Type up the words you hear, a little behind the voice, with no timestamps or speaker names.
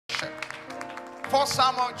1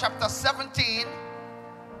 Samuel chapter 17.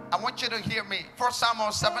 I want you to hear me. 1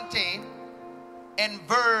 Samuel 17 and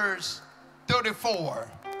verse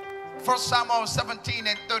 34. 1 Samuel 17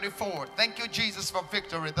 and 34. Thank you, Jesus, for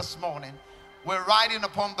victory this morning. We're riding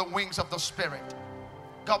upon the wings of the Spirit.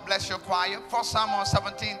 God bless your choir. 1 Samuel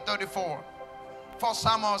 17, 34. 1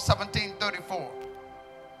 Samuel 17, 34.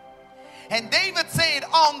 And David said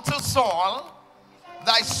unto Saul,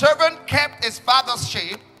 thy servant kept his father's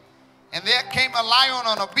sheep, and there came a lion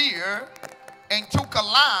and a bear, and took a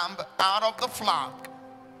lamb out of the flock.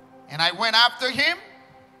 And I went after him,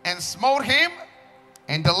 and smote him,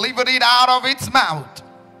 and delivered it out of its mouth.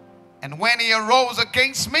 And when he arose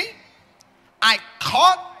against me, I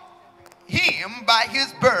caught him by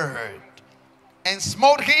his beard, and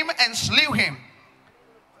smote him and slew him.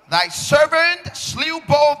 Thy servant slew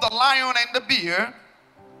both the lion and the bear,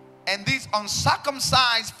 and this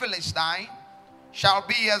uncircumcised Philistine shall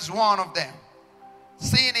be as one of them,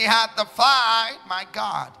 seeing he hath defied, my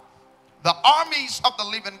God, the armies of the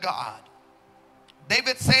living God.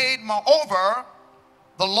 David said, moreover,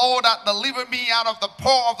 the Lord hath delivered me out of the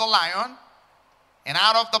paw of the lion, and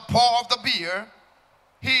out of the paw of the bear.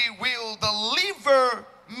 He will deliver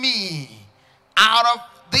me out of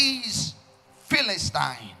these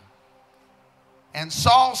Philistines. And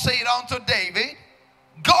Saul said unto David,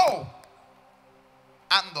 go,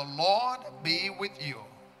 and the Lord be with you.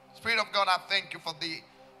 Spirit of God, I thank you for the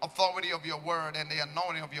authority of your word and the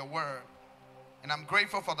anointing of your word. And I'm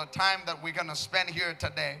grateful for the time that we're going to spend here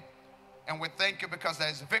today. And we thank you because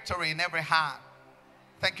there's victory in every heart.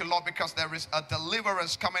 Thank you, Lord, because there is a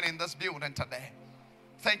deliverance coming in this building today.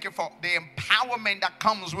 Thank you for the empowerment that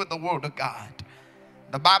comes with the word of God.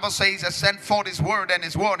 The Bible says that send forth his word, and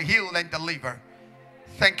his word heal and deliver.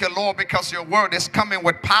 Thank you, Lord, because your word is coming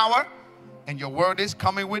with power, and your word is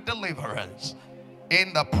coming with deliverance.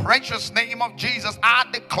 In the precious name of Jesus, I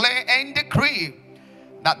declare and decree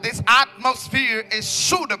that this atmosphere is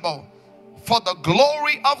suitable for the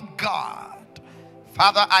glory of God.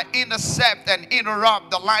 Father, I intercept and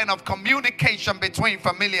interrupt the line of communication between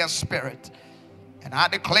familiar spirits. And I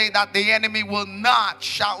declare that the enemy will not,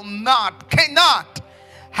 shall not, cannot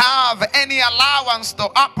have any allowance to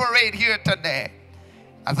operate here today.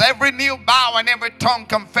 As every knee bow and every tongue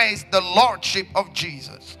confess the lordship of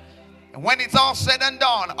Jesus. And when it's all said and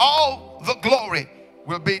done, all the glory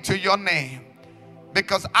will be to your name.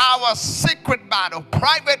 Because our secret battle,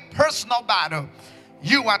 private, personal battle,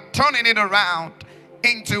 you are turning it around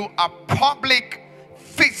into a public,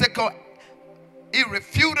 physical,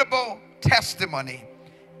 irrefutable testimony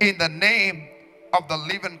in the name of the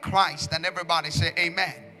living Christ. And everybody say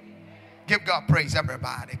amen. Give God praise,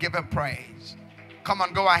 everybody. Give him praise. Come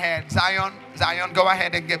on, go ahead. Zion, go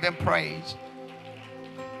ahead and give him praise.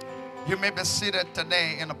 You may be seated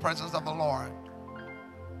today in the presence of the Lord.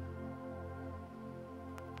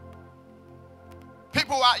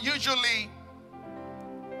 People are usually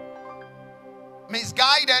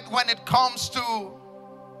misguided when it comes to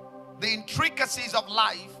the intricacies of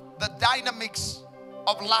life, the dynamics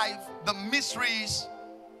of life, the mysteries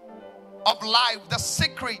of life, the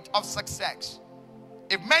secret of success.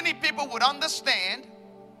 If many people would understand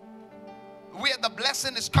where the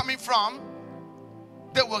blessing is coming from,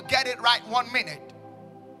 they will get it right 1 minute.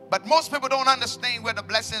 But most people don't understand where the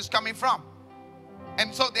blessing is coming from.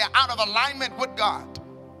 And so they're out of alignment with God.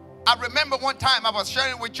 I remember one time I was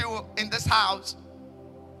sharing with you in this house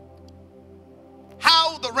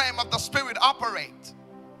how the realm of the spirit operates.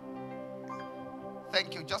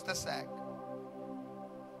 Thank you. Just a sec.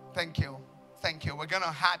 Thank you. Thank you. We're going to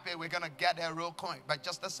happy. We're going to get there real quick. But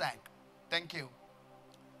just a sec. Thank you.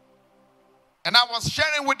 And I was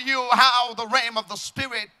sharing with you how the realm of the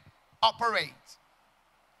spirit operates.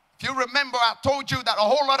 If you remember, I told you that a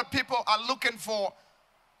whole lot of people are looking for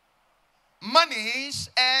monies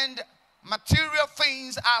and material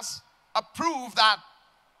things as a proof that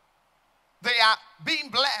they are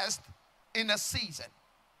being blessed in a season.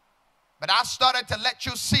 But I started to let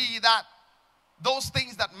you see that those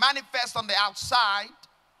things that manifest on the outside,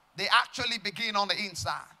 they actually begin on the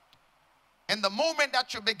inside. And the moment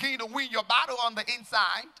that you begin to win your battle on the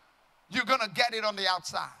inside, you're going to get it on the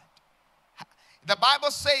outside. The Bible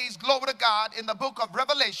says, glory to God, in the book of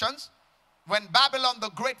Revelations, when Babylon the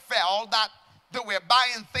Great fell, that they were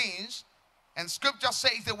buying things, and scripture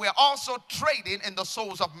says they were also trading in the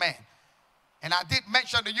souls of men. And I did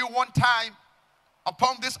mention to you one time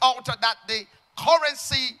upon this altar that the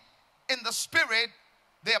currency in the spirit,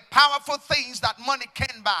 they are powerful things that money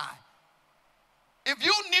can buy. If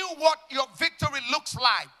you knew what your victory looks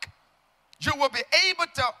like, you will be able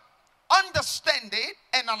to understand it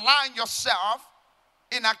and align yourself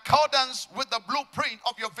in accordance with the blueprint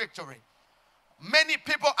of your victory. Many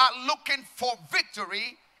people are looking for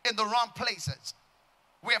victory in the wrong places.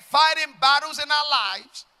 We are fighting battles in our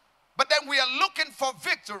lives, but then we are looking for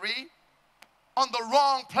victory on the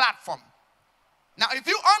wrong platform. Now, if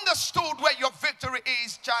you understood where your victory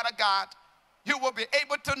is, child of God, you will be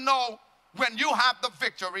able to know when you have the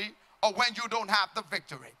victory or when you don't have the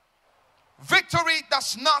victory. Victory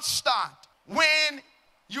does not start when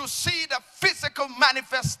you see the physical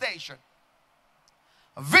manifestation.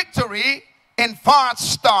 Victory, in fact,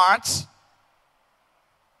 starts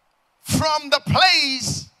from the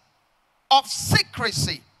place of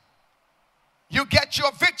secrecy. You get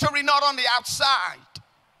your victory not on the outside.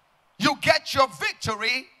 You get your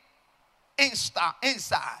victory inside.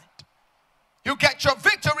 You get your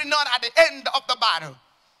victory not at the end of the battle.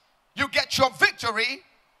 You get your victory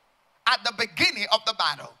at the beginning of the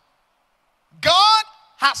battle. God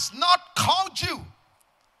has not called you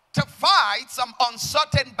to fight some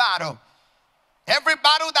uncertain battle. Every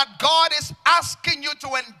battle that God is asking you to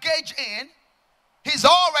engage in, He's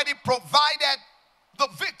already provided the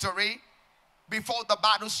victory before the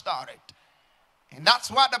battle started. And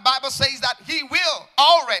that's why the Bible says that He will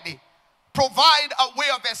already provide a way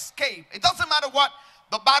of escape. It doesn't matter what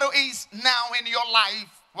the battle is now in your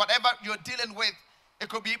life, whatever you're dealing with. It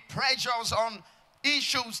could be pressures on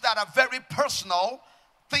issues that are very personal,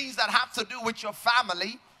 things that have to do with your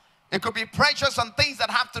family. It could be pressures on things that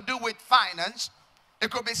have to do with finance. It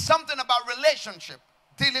could be something about relationship,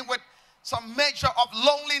 dealing with some measure of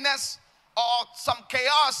loneliness or some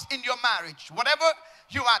chaos in your marriage. Whatever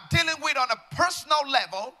you are dealing with on a personal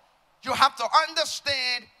level, you have to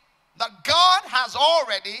understand that God has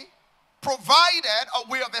already provided a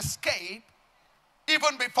way of escape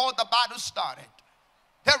even before the battle started.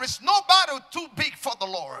 There is no battle too big for the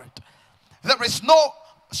Lord. There is no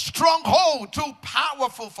stronghold too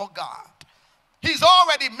powerful for God. He's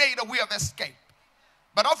already made a way of escape.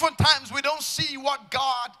 But oftentimes we don't see what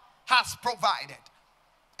God has provided.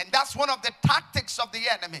 And that's one of the tactics of the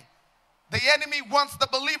enemy. The enemy wants the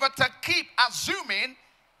believer to keep assuming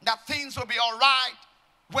that things will be all right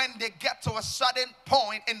when they get to a certain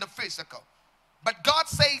point in the physical. But God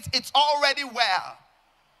says it's already well.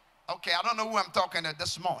 Okay, I don't know who I'm talking to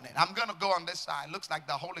this morning. I'm going to go on this side. Looks like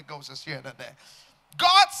the Holy Ghost is here today.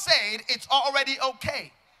 God said it's already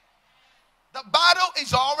okay. The battle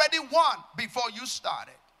is already won before you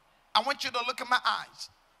started. I want you to look in my eyes.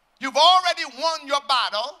 You've already won your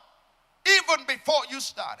battle even before you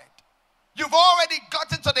started. You've already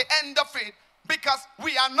gotten to the end of it because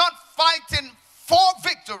we are not fighting for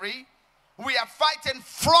victory. We are fighting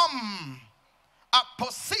from a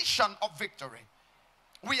position of victory.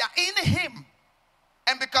 We are in Him.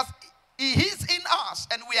 And because He is in us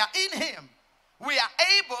and we are in Him, we are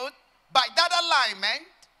able, by that alignment,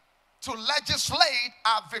 to legislate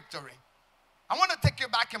our victory. I want to take you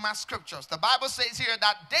back in my scriptures. The Bible says here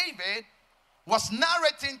that David was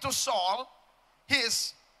narrating to Saul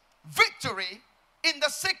his victory in the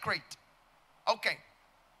secret. Okay.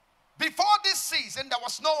 Before this season, there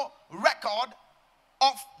was no record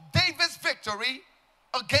of David's victory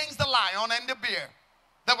against the lion and the bear.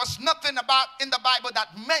 There was nothing about in the Bible that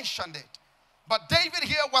mentioned it. But David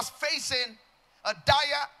here was facing a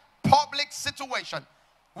dire public situation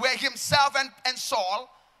where himself and Saul,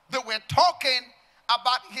 they were talking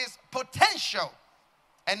about his potential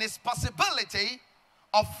and his possibility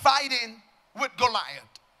of fighting with Goliath.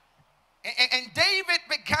 And David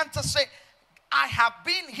began to say, I have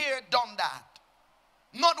been here, done that.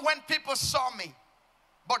 Not when people saw me,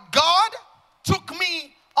 but God took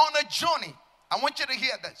me on a journey. I want you to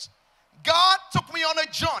hear this. God took me on a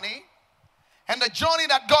journey, and the journey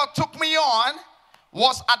that God took me on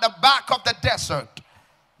was at the back of the desert.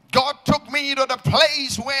 God took me to the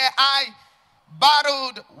place where I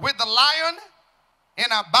battled with the lion and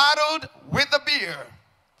I battled with the bear.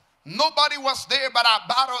 Nobody was there, but I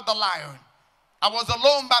battled the lion. I was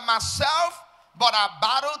alone by myself, but I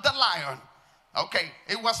battled the lion. Okay,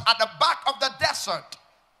 it was at the back of the desert.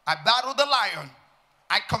 I battled the lion.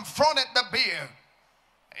 I confronted the bear.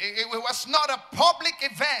 It was not a public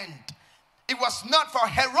event. It was not for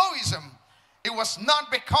heroism. It was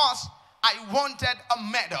not because I wanted a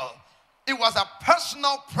medal. It was a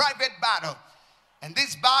personal, private battle. And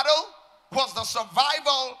this battle was the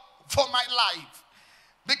survival for my life.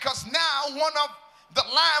 Because now one of the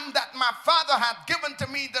lamb that my father had given to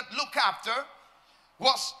me that look after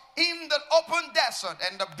was in the open desert,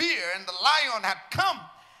 and the bear and the lion had come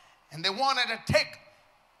and they wanted to take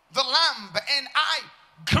the lamb, and I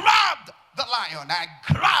grabbed the lion, I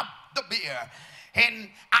grabbed the bear, and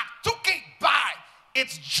I took it by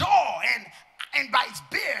its jaw and and by its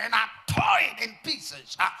beard, and I tore it in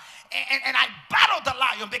pieces. And I battled the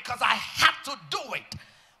lion because I had to do it.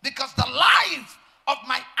 Because the life of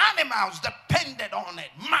my animals depended on it.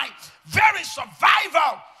 My very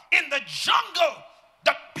survival in the jungle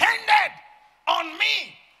depended on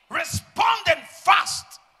me responding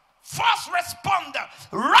fast. First responder,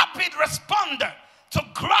 rapid responder to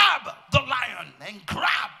grab the lion and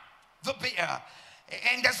grab the bear.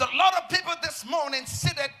 And there's a lot of people this morning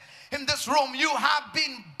seated in this room. You have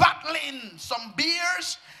been battling some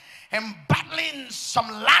bears and battling some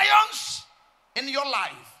lions in your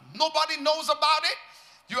life. Nobody knows about it.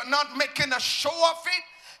 You are not making a show of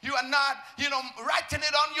it. You are not, writing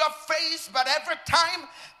it on your face. But every time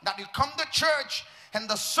that you come to church and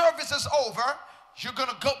the service is over, you're going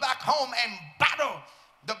to go back home and battle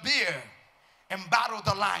the bear and battle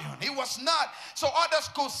the lion. It was not so others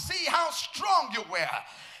could see how strong you were.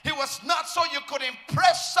 It was not so you could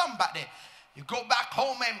impress somebody. You go back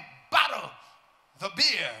home and battle the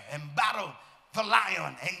bear and battle the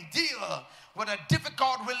lion and deal with a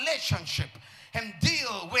difficult relationship and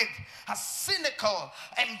deal with a cynical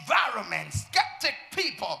environment, skeptic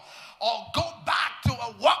people, or go back to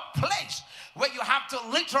a workplace where you have to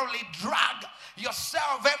literally drag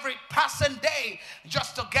yourself every passing day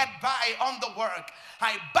just to get by on the work.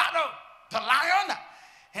 I battle the lion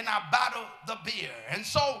and I battle the bear. And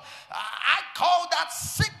so I call that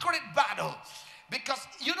secret battle, because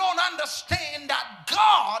you don't understand that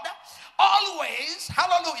God always,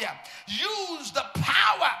 hallelujah, used the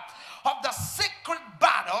power of the secret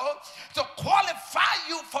battle to qualify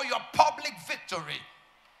you for your public victory.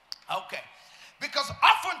 Okay. Because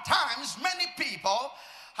oftentimes many people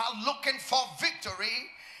are looking for victory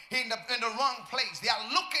in the wrong place. They are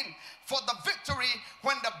looking for the victory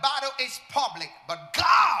when the battle is public. But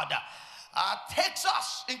God takes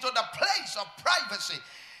us into the place of privacy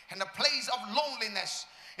and the place of loneliness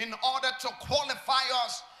in order to qualify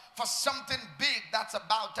us for something big that's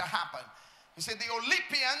about to happen. You see, the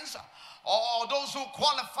Olympians, or those who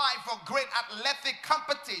qualify for great athletic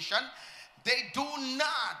competition, they do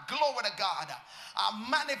not, glory to God,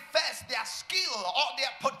 manifest their skill or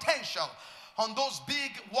their potential on those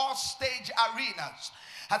big world stage arenas.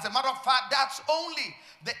 As a matter of fact, that's only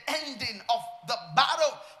the ending of the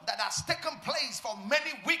battle that has taken place for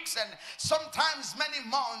many weeks and sometimes many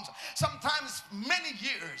months, sometimes many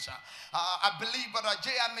years. I believe Brother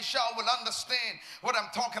J.I. Michelle will understand what I'm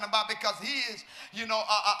talking about, because he is,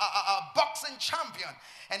 a boxing champion,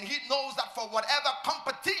 and he knows that for whatever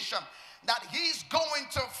competition that he's going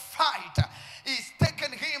to fight, it's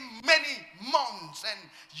taken him many months and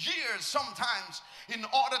years sometimes in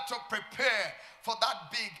order to prepare for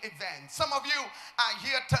that big event. Some of you are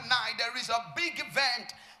here tonight. There is a big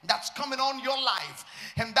event that's coming on your life,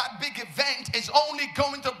 and that big event is only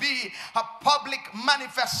going to be a public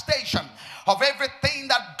manifestation of everything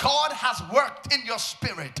that God has worked in your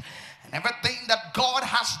spirit and everything that God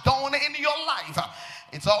has done in your life.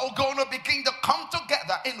 It's all going to begin to come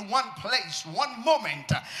together in one place, one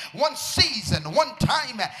moment, one season, one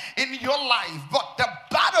time in your life. But the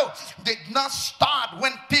battle did not start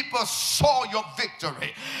when people saw your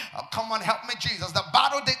victory. Come on, help me, Jesus. The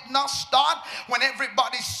battle did not start when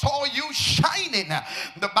everybody saw you shining.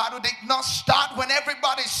 The battle did not start when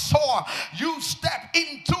everybody saw you step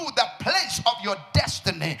into the place of your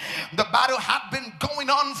destiny. The battle had been going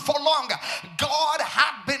on for long. God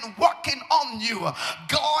had been working on you.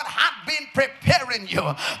 God had been preparing you.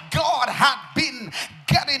 God had been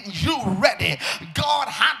getting you ready. God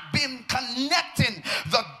had been connecting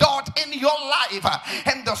the dot in your life.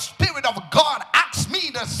 And the Spirit of God asked me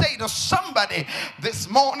to say to somebody this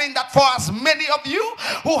morning that for as many of you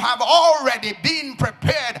who have already been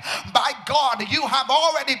prepared by God, you have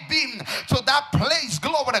already been to that place,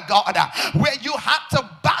 glory to God, where you had to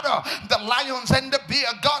battle the lions and the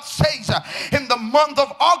bear. God says in the month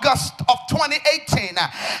of August of 2018,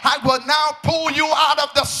 I will now pull you out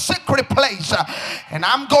of the secret place, and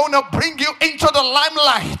I'm going to bring you into the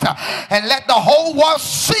limelight and let the whole world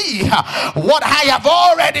see what I have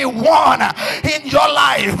already won in your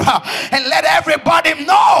life, and let everybody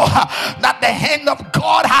know that the hand of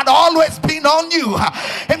God had always been on you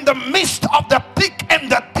in the midst of the thick and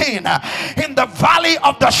the thin, in the valley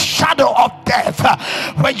of the shadow of death,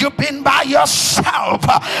 when you've been by yourself,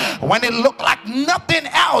 when it looked like nothing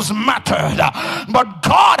else mattered. But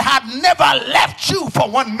God had never left you for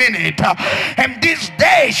 1 minute, and this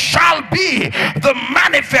day shall be the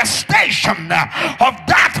manifestation of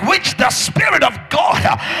that which the Spirit of God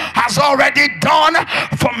has already done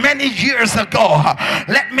for many years ago.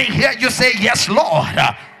 Let me hear you say, yes, Lord.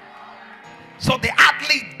 So the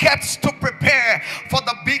athlete gets to prepare for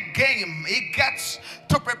the big game. He gets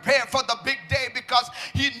to prepare for the big day because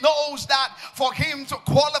he knows that for him to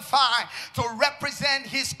qualify to represent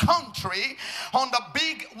his country on the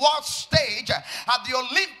big world stage at the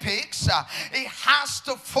Olympics, he has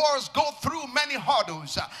to first go through many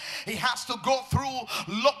hurdles. He has to go through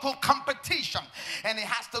local competition, and he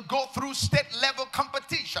has to go through state level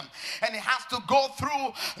competition, and he has to go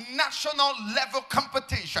through national level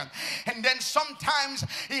competition, and then sometimes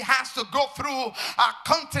he has to go through a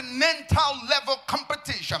continental level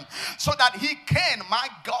competition so that he can, my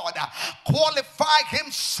God, qualify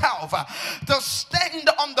himself to stand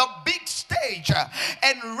on the big stage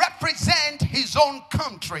and represent his own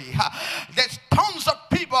country. There's tons of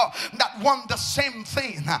people that want the same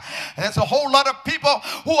thing. There's a whole lot of people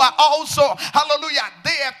who are also, hallelujah,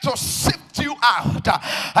 there to sift you out.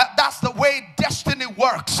 That's the way destiny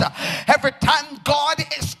works. Every time God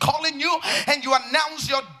is calling you and you announce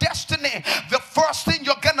your destiny, the first thing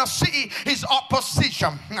you're gonna see is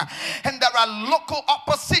opposition, and there are local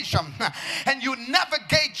opposition, and you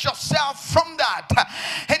navigate yourself from that,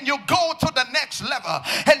 and you go to the next level,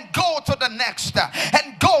 and go to the next,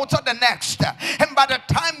 and go to the next, and by the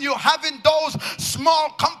time you're having those small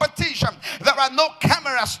competition, there are no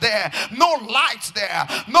cameras there, no lights there,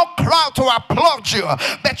 no crowd to applaud you,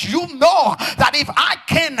 but you know that if I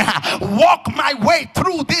can walk my way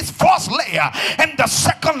through this first layer and the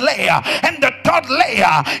second layer and the third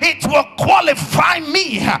layer, it will qualify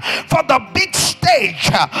me for the big stage.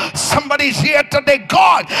 Somebody's here today.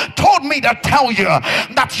 God told me to tell you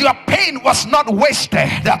that your pain was not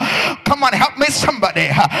wasted. Come on, help me somebody.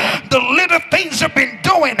 The little things you've been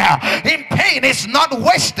doing in pain is not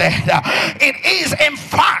wasted. It is in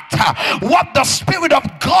fact what the Spirit of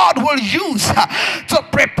God will use to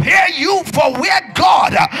prepare you for where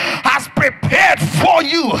God has prepared for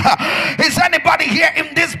you. Is anybody here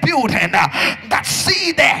in this building that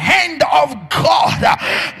see the hand of God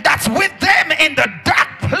that's with them in the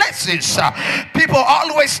dark places? People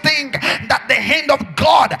always think that the hand of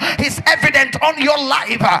God is evident on your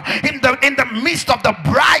life in the midst of the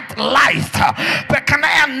bright light, but can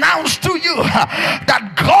I announce to you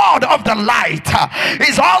that God of the light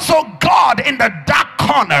is also God in the dark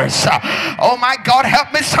corners? Oh my God,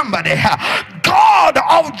 help me somebody. God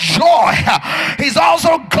of joy is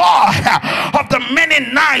also God of the many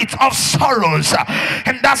nights of sorrows,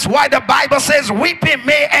 and that's why the Bible says weeping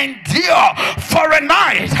may endure for a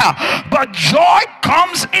night, but joy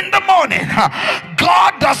comes in the morning.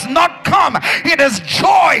 God does not come, it is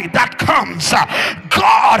joy that comes.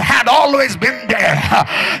 God had always been there.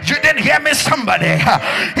 You didn't hear me somebody?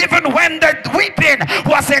 Even when the weeping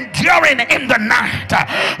was enduring in the night,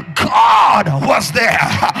 God was there.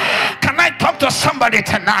 Can I talk to somebody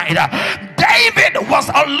tonight? David was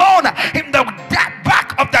alone in the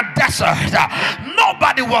back of the desert.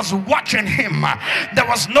 Nobody was watching him. There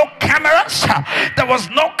was no cameras, there was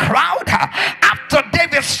no crowd. After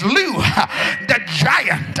David slew the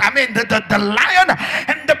giant, I mean the lion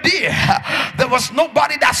and the bear, there was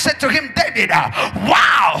nobody that said to him, David,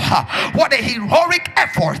 wow, what a heroic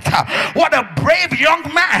effort, what a brave young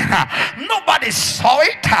man. Nobody saw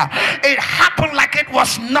it. It happened like it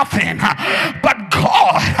was nothing, but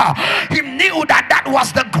God, he knew that that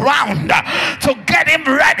was the ground to get him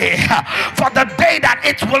ready for the day that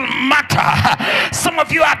it will matter. Some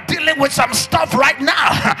of you are dealing with some stuff right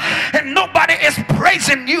now and nobody is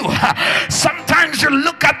praising you. Sometimes you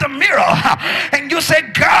look at the mirror and you say,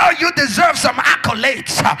 girl, you deserve some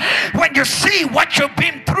accolades. When you see what you've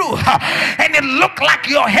been through and it look like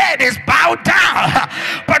your head is bowed down,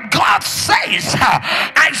 but God says,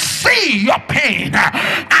 I see your pain,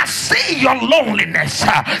 I see your loneliness,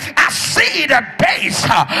 I see the days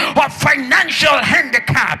of financial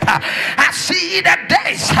handicap, I see the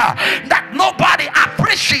days that nobody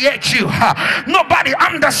appreciates you, nobody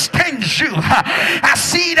understands you, I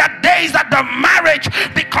see the days that the marriage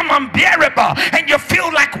become unbearable and you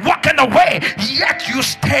feel like walking away, yet you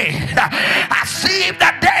stayed. I see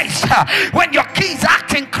the days when your kids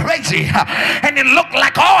acting crazy and it looked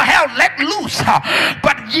like all hell let loose,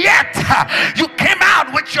 but yet you came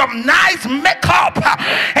out with your nice makeup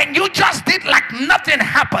and you just did like nothing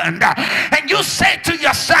happened, and you say to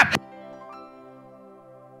yourself,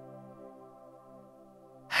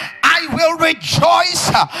 I I will rejoice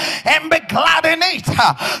and be glad in it.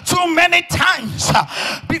 Too many times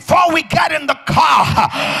before we get in the car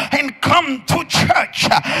and come to church,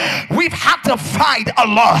 we've had to fight a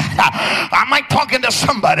lot. Am I talking to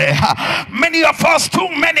somebody? Many of us, too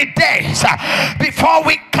many days before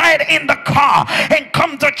we get in the car and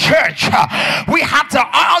come to church, we had to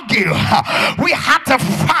argue, we had to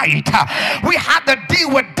fight, we had to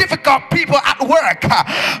deal with difficult people at work,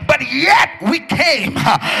 but yet we came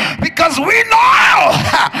because we know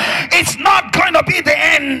it's not going to be the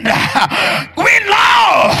end. We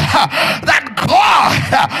know that God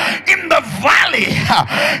in the valley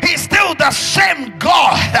is still the same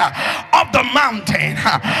God of the mountain.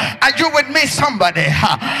 Are you with me, somebody?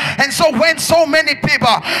 And so when so many people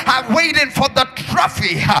are waiting for the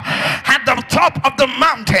trophy at the top of the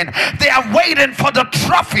mountain, they are waiting for the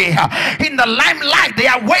trophy in the limelight, they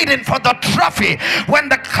are waiting for the trophy when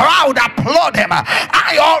the crowd applaud him.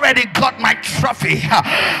 I already got my trophy.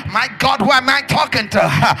 My God, who am I talking to?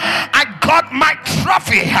 I got my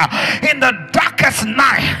trophy in the darkest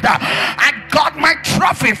night. I got my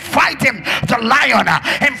trophy fighting the lion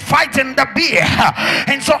and fighting the bear.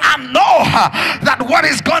 And so I know that what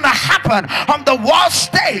is going to happen on the world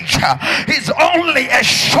stage is only a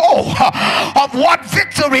show of what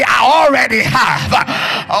victory I already have.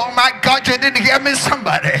 Oh my God, you didn't hear me,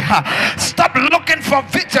 somebody. Stop looking for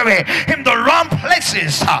victory in the wrong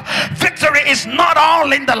places. Victory is not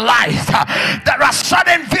all in the light. There are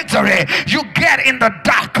sudden victory you get in the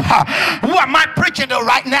dark. Who am I preaching to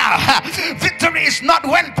right now? Victory is not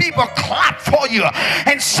when people clap for you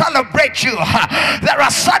and celebrate you. There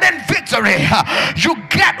are sudden victory you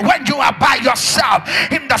get when you are by yourself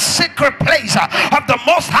in the secret place of the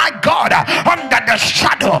Most High God, under the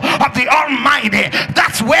shadow of the Almighty.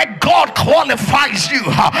 That's where God qualifies you.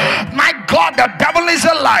 My God, the devil is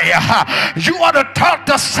a liar. You ought to talk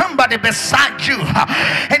to somebody beside you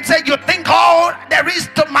and say, you think all there is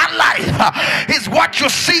to my life is what you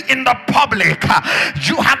see in the public.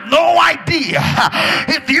 You have no idea.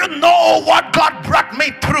 If you know what God brought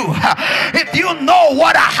me through, if you know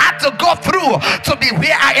what I had to go through to be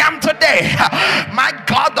where I am today, my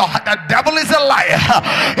God, the devil is a liar.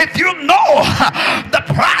 If you know the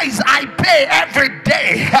price I pay every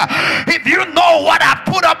day, if you know what I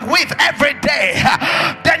put up with every day,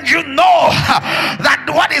 then you know that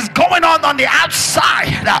what is going on the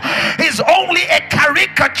outside is only a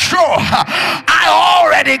caricature. I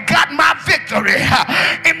already got my victory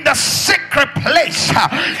in the secret place,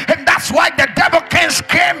 and that's why the devil can't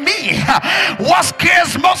scare me. What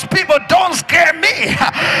scares most people don't scare me,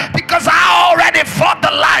 because I already fought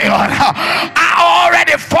the lion. I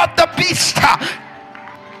already fought the beast.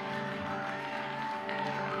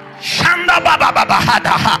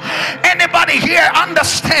 Anybody here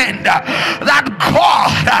understand that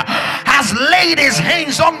God has laid his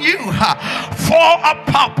hands on you for a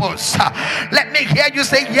purpose? Let me hear you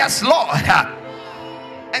say, yes, Lord.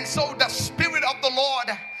 And so the Spirit of the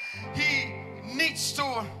Lord, he needs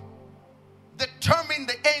to determine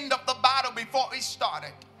the end of the battle before it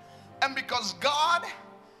started. And because God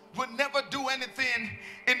will never do anything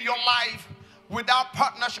in your life without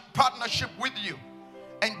partnership with you.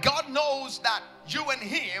 And God knows that you and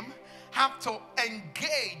him have to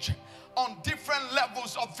engage on different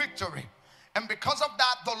levels of victory. And because of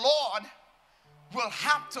that, the Lord will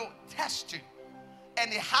have to test you.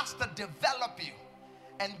 And he has to develop you.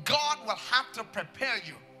 And God will have to prepare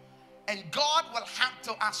you. And God will have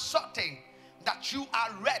to ascertain that you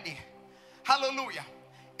are ready. Hallelujah.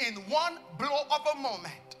 In one blow of a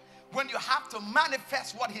moment, when you have to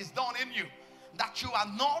manifest what he's done in you, that you are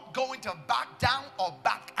not going to back down or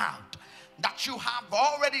back out, that you have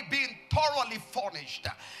already been thoroughly furnished.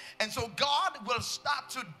 And so God will start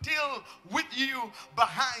to deal with you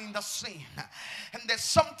behind the scene. And there's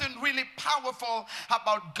something really powerful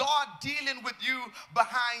about God dealing with you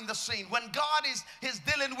behind the scene. When God is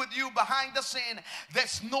dealing with you behind the scene,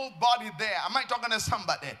 there's nobody there. Am I talking to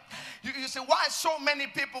somebody? You say, why so many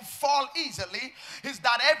people fall easily? Is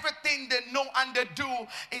that everything they know and they do,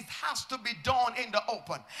 it has to be done in the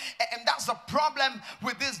open. And that's the problem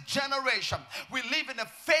with this generation. We live in a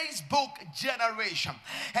Facebook generation.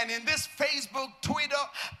 And in this Facebook, Twitter,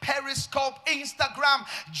 Periscope, Instagram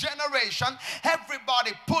generation,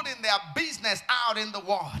 everybody putting their business out in the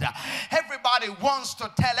world. Everybody wants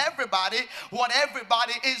to tell everybody what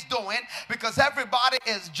everybody is doing, because everybody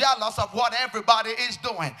is jealous of what everybody is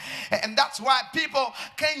doing. And that's why people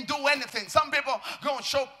can't do anything. Some people go and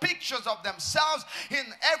show pictures of themselves in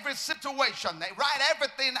every situation. They write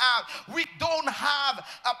everything out. We don't have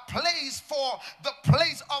a place for the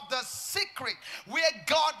place of the secret where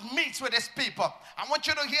God meets with his people. I want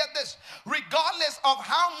you to hear hear this. Regardless of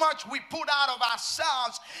how much we put out of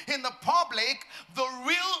ourselves in the public, the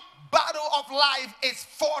real battle of life is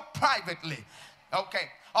fought privately. Okay.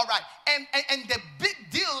 All right. And the big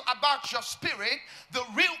deal about your spirit, the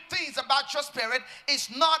real things about your spirit is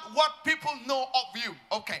not what people know of you.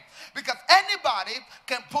 Okay. Because anybody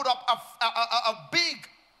can put up a big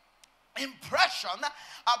impression,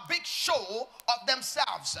 a big show of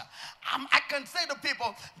themselves. I can say to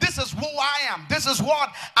people, this is who I am. This is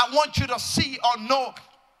what I want you to see or know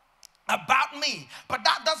about me. But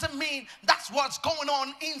that doesn't mean that's what's going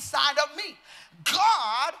on inside of me.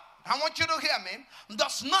 God, I want you to hear me,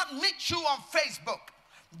 does not meet you on Facebook.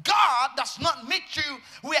 God does not meet you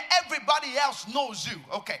where everybody else knows you.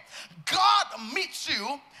 Okay. God meets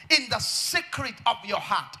you in the secret of your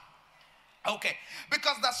heart. Okay.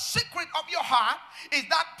 Because the secret of your heart is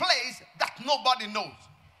that place that nobody knows.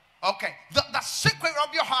 Okay. The secret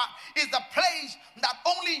of your heart is the place that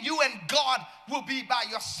only you and God will be by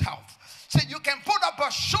yourself. So you can put up a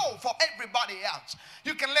show for everybody else.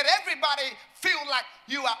 You can let everybody feel like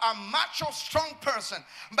you are a macho, strong person.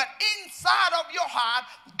 But inside of your heart,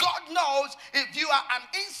 God knows if you are an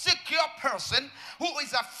insecure person who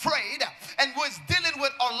is afraid and who is dealing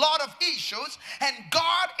with a lot of issues, and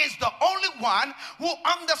God is the only one who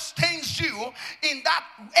understands you in that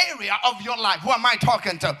area of your life. Who am I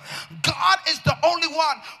talking to? God is the only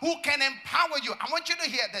one who can empower you. I want you to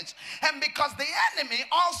hear this. And because the enemy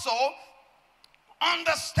also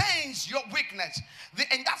understands your weakness.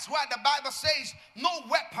 And that's why the Bible says no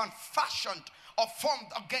weapon fashioned or formed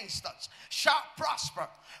against us shall prosper.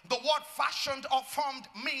 The word fashioned or formed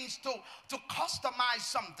means to customize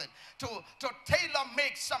something, to tailor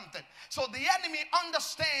make something. So the enemy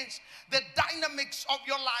understands the dynamics of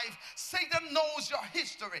your life. Satan knows your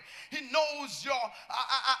history. He knows your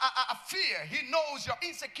fear. He knows your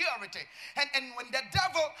insecurity. And when the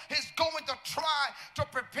devil is going to try to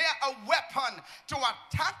prepare a weapon to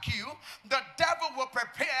attack you, the devil will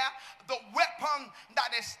prepare the weapon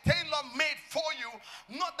that is tailor-made for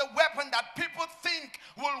you, not the weapon that people think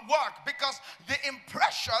will work, because the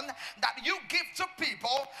impression that you give to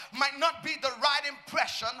people might not be the right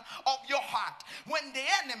impression of your heart. When the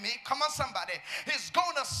enemy, come on somebody, is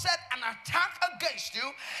going to set an attack against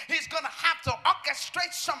you, he's going to have to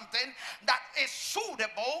orchestrate something that is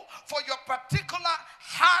suitable for your particular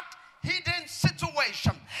heart hidden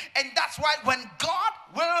situation. And that's why when God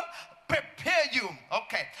will prepare you,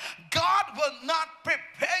 okay, God will not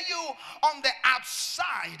prepare you on the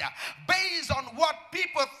outside based on what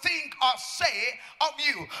people think or say of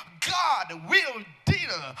you. God will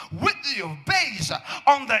deal with you based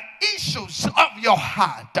on the issues of your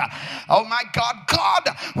heart. Oh my God, God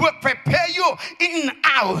will prepare you in and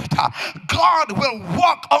out. God will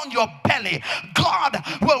walk on your belly. God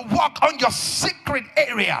will walk on your secret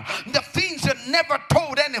area. The things you never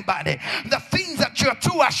told anybody, the things that you're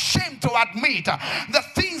too ashamed to admit, the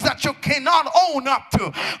things that you cannot own up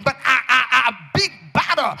to, but a big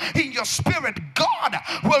battle in your spirit. God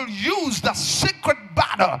will use the secret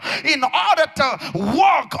battle in order to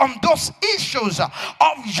work on those issues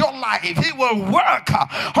of your life. He will work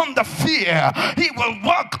on the fear. He will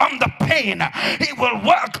work on the pain. He will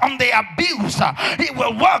work on the abuse. He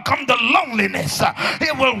will work on the loneliness.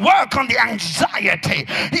 He will work on the anxiety.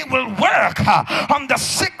 He will work on the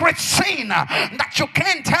secret sin that you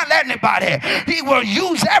can't tell anybody. He will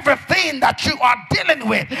use everything that you are dealing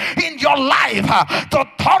with in your life to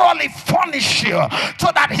thoroughly furnish you so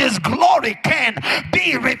that his glory can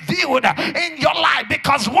be revealed in your life.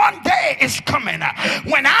 Because one day is coming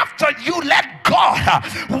when after you let God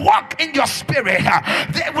walk in your spirit,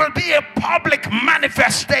 there will be a public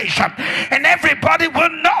manifestation and everybody will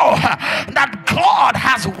know that God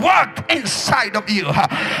has worked inside of you.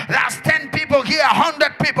 Last 10 people here,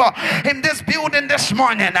 100 people in this building this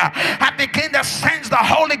morning, I begin to sense the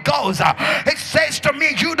Holy Ghost. It says to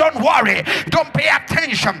me, you don't worry, don't pay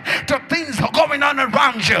attention to things going on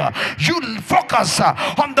around you. You focus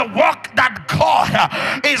on the work that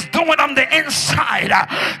God is doing on the inside,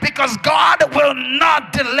 because God will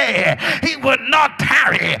not delay. He will not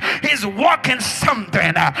tarry. He's working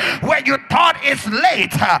something where you thought it's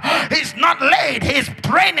late. He's not late. He's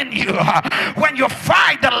training you. When you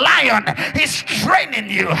fight the lion, he's training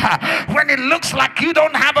you. When it looks like you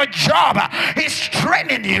don't have a job, he's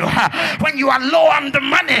training you. When you are low on the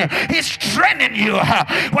money, he's training you.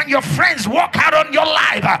 When your friends walk out on your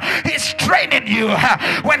life, he's training you.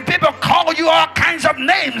 When people call you all kinds of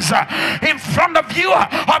names in front of you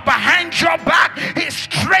or behind your back. He's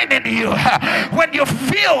training you. When you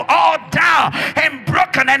feel all down and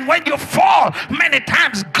broken, and when you fall many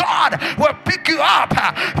times, God will pick you up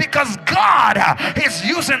because God is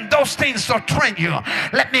using those things to train you.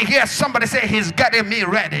 Let me hear somebody say, he's getting me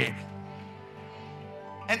ready.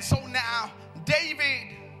 And so now,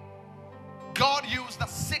 David, God used the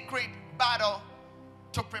secret battle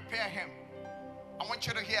to prepare him. I want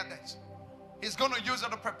you to hear this. He's going to use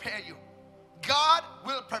it to prepare you. God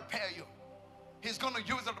will prepare you. He's going to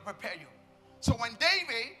use it to prepare you. So when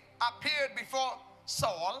David appeared before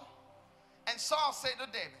Saul, and Saul said to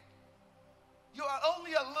David, you are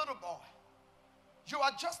only a little boy. You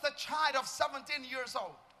are just a child of 17 years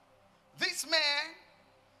old. This man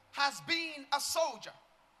has been a soldier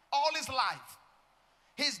all his life.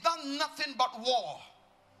 He's done nothing but war.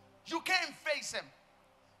 You can't face him.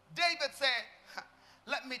 David said,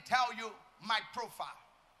 let me tell you my profile.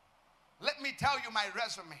 Let me tell you my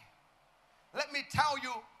resume. Let me tell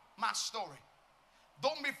you my story.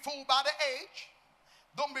 Don't be fooled by the age.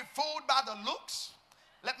 Don't be fooled by the looks.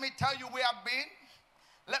 Let me tell you where I've been.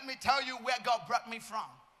 Let me tell you where God brought me from.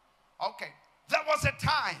 Okay. There was a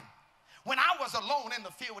time when I was alone in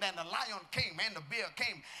the field and the lion came and the bear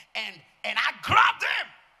came and I grabbed him.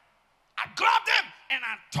 I grabbed him and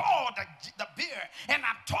I tore the bear and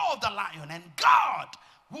I tore the lion. And God,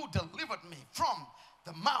 who delivered me from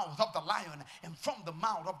the mouth of the lion and from the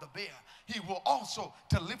mouth of the bear, he will also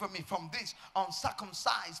deliver me from this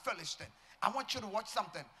uncircumcised Philistine. I want you to watch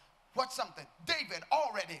something. Watch something. David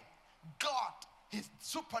already got his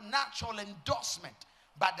supernatural endorsement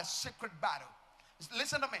by the secret battle.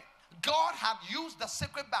 Listen to me. God had used the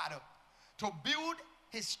secret battle to build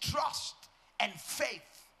his trust and faith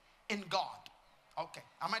in God. Okay,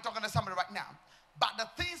 am I talking to somebody right now? But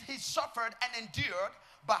the things he suffered and endured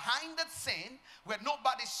behind the scene where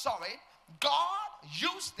nobody saw it, God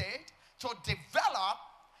used it to develop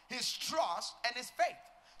his trust and his faith.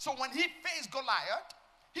 So when he faced Goliath,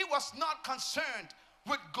 he was not concerned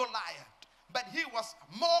with Goliath, but he was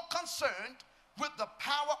more concerned with the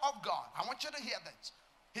power of God. I want you to hear this.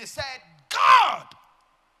 He said, God,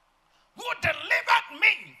 who delivered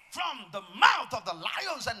me from the mouth of the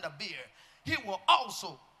lions and the bear, he will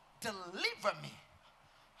also deliver me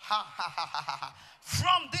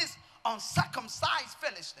from this uncircumcised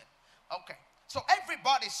Philistine. Okay, so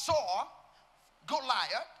everybody saw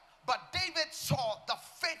Goliath, but David saw the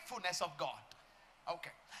faithfulness of God.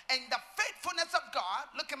 Okay, and the faithfulness of God,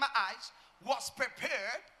 look in my eyes, was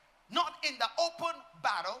prepared not in the open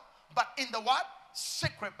battle, but in the what?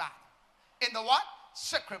 Secret battle. In the what?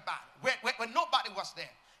 Secret battle, where nobody was there.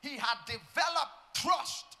 He had developed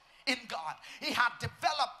trust in God. He had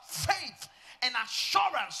developed faith and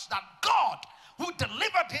assurance that God who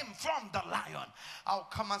delivered him from the lion. Oh,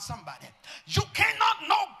 come on, somebody. You cannot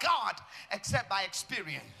know God except by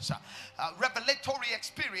experience, revelatory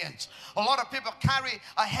experience. A lot of people carry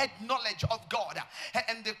a head knowledge of God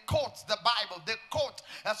and they quote the Bible. They quote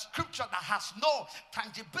a scripture that has no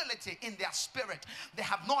tangibility in their spirit. They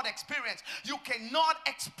have not experienced. You cannot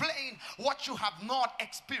explain what you have not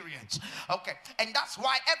experienced. Okay, and that's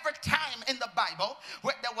why every time in the Bible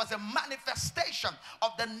where there was a manifestation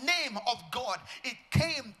of the name of God, it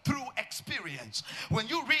came through experience. When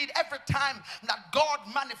you read every time that God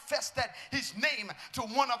manifested his name to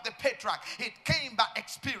one of the patriarchs, it came by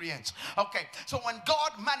experience. Okay, so when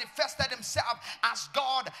God manifested himself as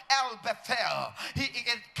God El Bethel,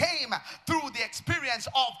 it came through the experience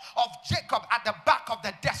of Jacob at the back of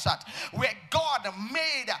the desert, where God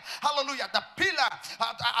made, hallelujah, the pillar,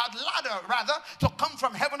 a ladder rather, to come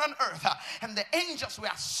from heaven and earth, and the angels were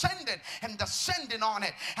ascending and descending on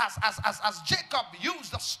it as Jacob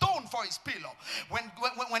used the stone for his pillow. When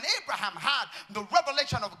Abraham had the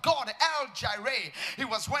revelation of God El Jireh, it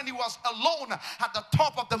was when he was alone at the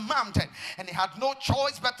top of the mountain and he had no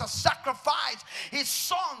choice but to sacrifice his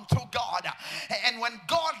son to God. And when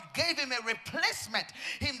God gave him a replacement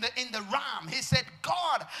in the ram, he said,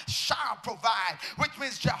 God shall provide, which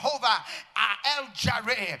means Jehovah El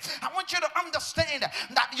Jireh. I want you to understand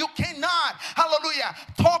that you cannot, hallelujah,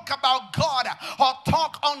 talk about God or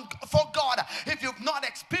talk for God if you've not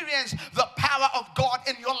experienced the power of God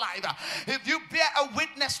in your life. If you bear a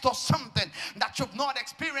witness to something that you've not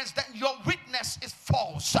experienced, then your witness is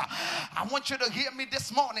false. I want you to hear me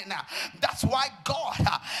this morning. That's why God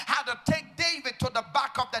had to take David to the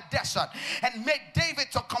back of the desert and make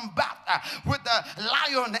David to combat with the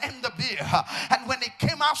lion and the bear. And when he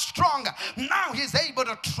came out strong, now he's able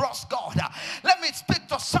to trust God. Let me speak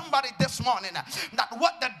to somebody this morning that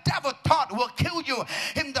what the devil thought will kill you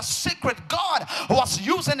in the secret, God was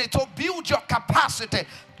using it to build your capacity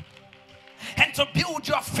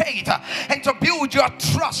build your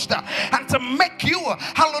trust and to make you,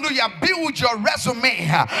 hallelujah, build your resume.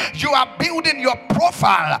 You are building your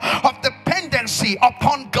profile of dependency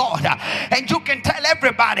upon God, and you can tell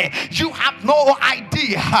everybody you have no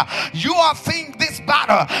idea. You are thinking this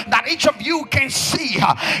battle that each of you can see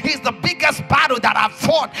is the biggest battle that I've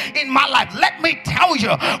fought in my life. Let me tell you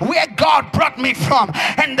where God brought me from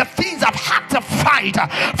and the things I've had to fight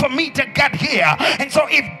for me to get here. And so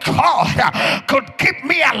if God could keep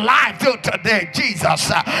me alive till today,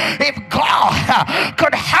 Jesus, if God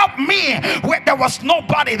could help me where there was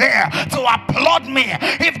nobody there to applaud me,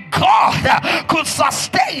 if God could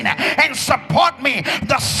sustain and support me,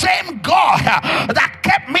 the same God that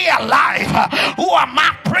kept me alive, who am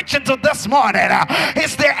I preaching to this morning?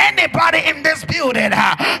 Is there anybody in this building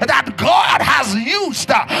that God has used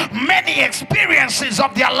many experiences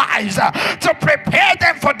of their lives to prepare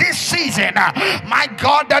them for this season? My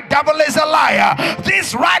God, the devil is a liar.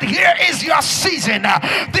 This right here is your season.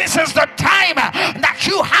 This is the time that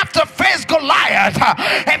you have to face Goliath,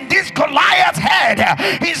 and this Goliath's head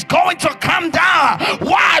is going to come down.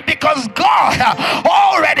 Why? Because God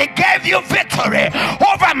already gave you victory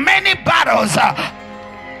over many battles.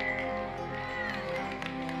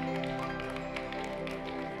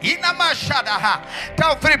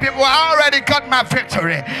 Tell 3 people, I already got my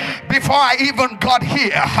victory before I even got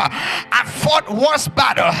here. I fought worse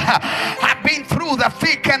battle. I've been through the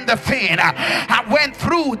thick and the thin. I went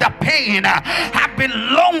through the pain. I've been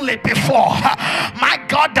lonely before. My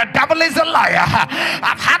God, the devil is a liar.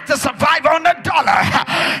 I've had to survive on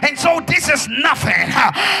 $1, and so this is nothing.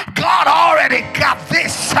 God already got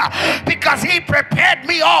this because he prepared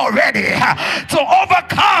me already to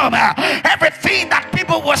overcome everything that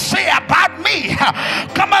people will say about me.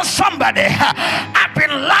 Come on, somebody. I've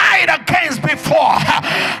been lied against before.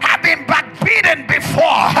 I've been backbeaten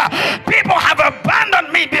before. People have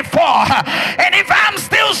abandoned me before. And if I'm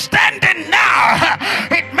still standing now,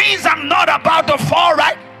 it means I'm not about to fall,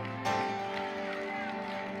 right?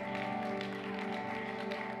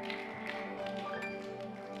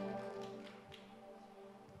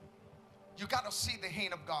 You got to see the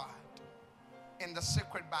hand of God in the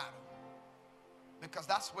secret battle, because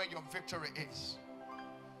that's where your victory is.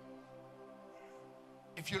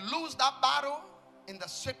 If you lose that battle in the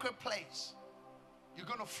secret place, you're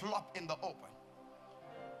going to flop in the open.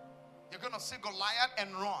 You're going to see Goliath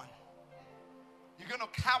and run. You're going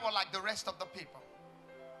to cower like the rest of the people.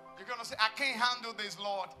 You're going to say, I can't handle this,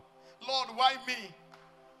 Lord. Lord, why me?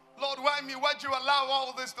 Lord, why me? Why'd you allow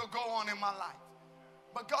all this to go on in my life?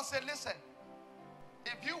 But God said, listen,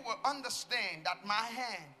 if you will understand that my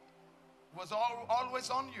hand was always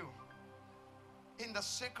on you in the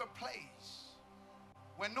secret place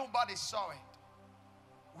where nobody saw it,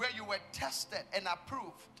 where you were tested and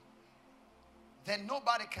approved, then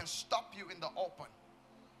nobody can stop you in the open.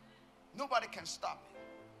 Nobody can stop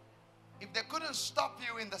you. If they couldn't stop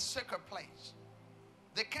you in the secret place,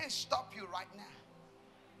 they can't stop you right now.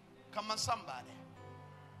 Come on, somebody.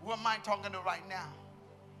 Who am I talking to right now?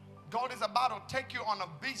 God is about to take you on a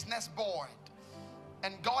business board,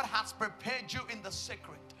 and God has prepared you in the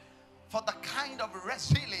secret for the kind of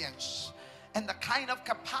resilience and the kind of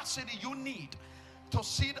capacity you need to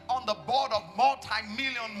sit on the board of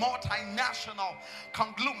multi-million, multinational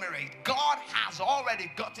conglomerate. God has already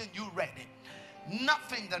gotten you ready.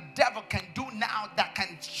 Nothing the devil can do now that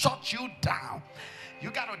can shut you down. You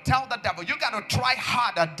got to tell the devil, you got to try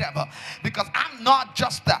harder, devil, because I'm not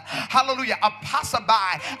just a, hallelujah, a passerby.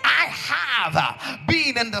 I have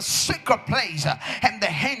been in the secret place, and the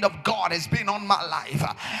hand of God has been on my life,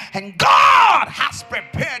 and God has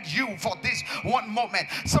prepared you for this one moment.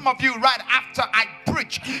 Some of you, right after I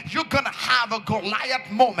preach, you're gonna have a Goliath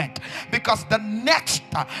moment, because the next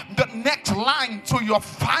line to your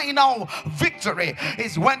final victory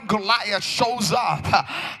is when Goliath shows up.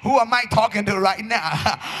 Who am I talking to right now?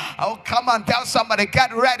 Oh, come on, tell somebody,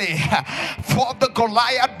 get ready for the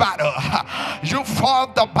Goliath battle. You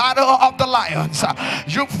fought the battle of the lions,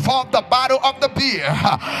 you fought the battle of the bear,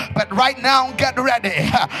 but right now get ready,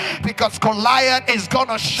 because Goliath is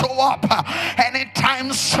gonna show up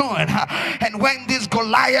anytime soon. And when this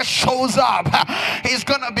Goliath shows up, it's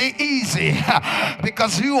gonna be easy,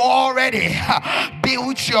 because you already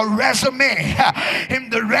built your resume in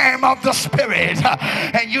the realm of the spirit.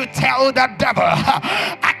 And you tell the devil,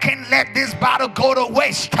 I can't let this battle go to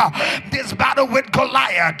waste. This battle with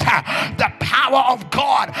Goliath, the power of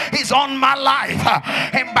God is on my life,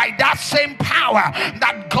 and by that same power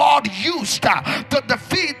that God used to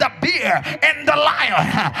defeat the bear and the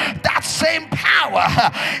lion, that same power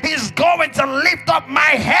is going to lift up my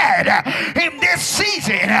head in this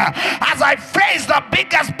season as I face the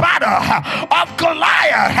biggest battle of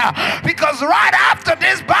Goliath, because right after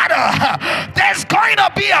this battle there's going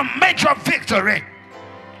to be a major victory.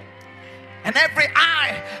 And every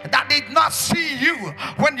eye that did not see you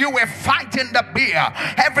when you were fighting the bear,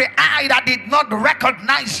 every eye that did not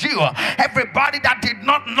recognize you, everybody that did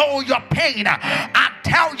not know your pain, I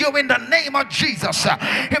tell you in the name of Jesus,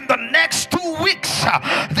 in the next 2 weeks,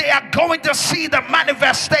 they are going to see the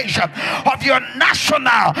manifestation of your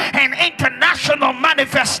national and international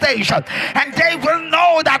manifestation. And they will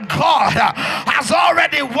know that God has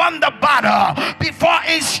already won the battle before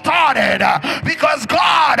it started, because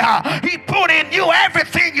God, He put in you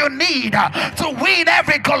everything you need to win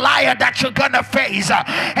every Goliath that you're gonna face.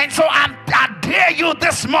 And so I dare you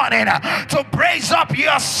this morning to brace up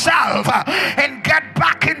yourself and get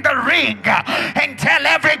back in the ring and tell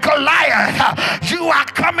every Goliath, you are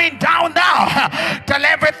coming down now. Tell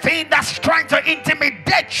everything that's trying to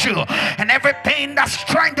intimidate you, and everything that's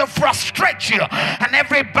trying to frustrate you, and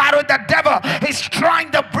every battle the devil is trying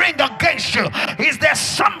to bring against you. Is there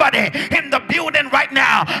somebody in the building right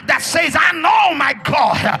now that says, I know my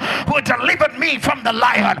God who delivered me from the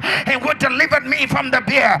lion and who delivered me from the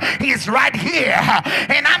bear? He is right here,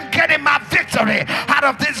 and I'm getting my victory out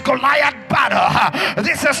of this Goliath battle.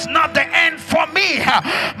 This is not the end for me.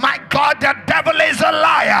 My God, the devil is a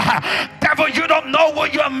liar. Devil, you don't know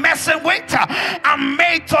what you're messing with. I'm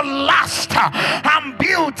made to last. I'm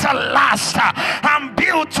built to last. I'm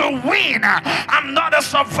built to win. I'm not a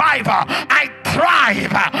survivor. I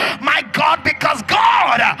thrive. My God, because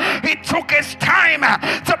God, He took His time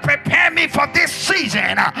to prepare me for this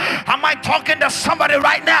season. Am I talking to somebody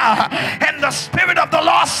right now? And the Spirit of the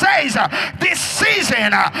Lord says, this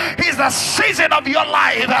season is the season of your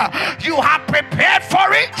life. You have prepared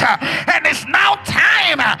for it, and it's now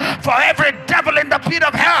time for every devil in the pit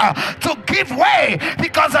of hell to give way,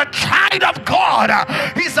 because a child of God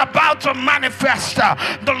is about to manifest.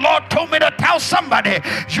 The Lord told me to tell somebody,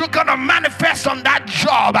 you're gonna manifest on that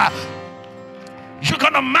job. You're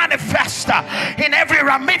going to manifest in every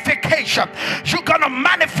ramification. You're going to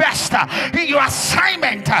manifest in your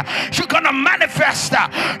assignment. You're going to manifest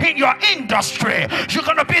in your industry. You're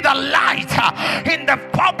going to be the light in the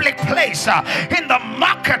public place, in the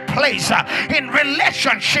marketplace, in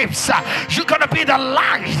relationships. You're going to be the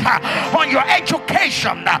light on your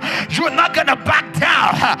education. You're not going to back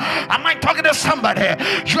down. Am I talking to somebody?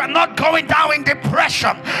 You are not going down in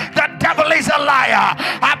depression. The devil is a liar.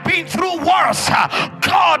 I've been through worse.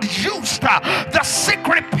 God used the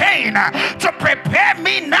secret pain to prepare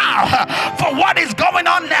me now for what is going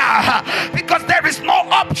on now, because there is no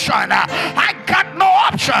option. I got no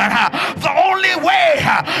option. The only way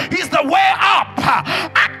is the way up.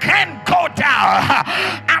 I can't go down.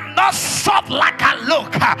 I'm not soft like I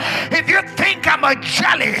look. If you think I'm a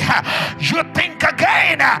jelly, you think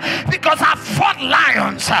again, because I fought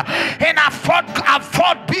lions and I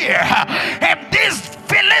fought bear, and this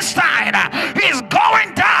Philistine is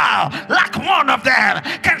going down like one of them.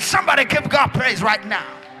 Can somebody give God praise right now?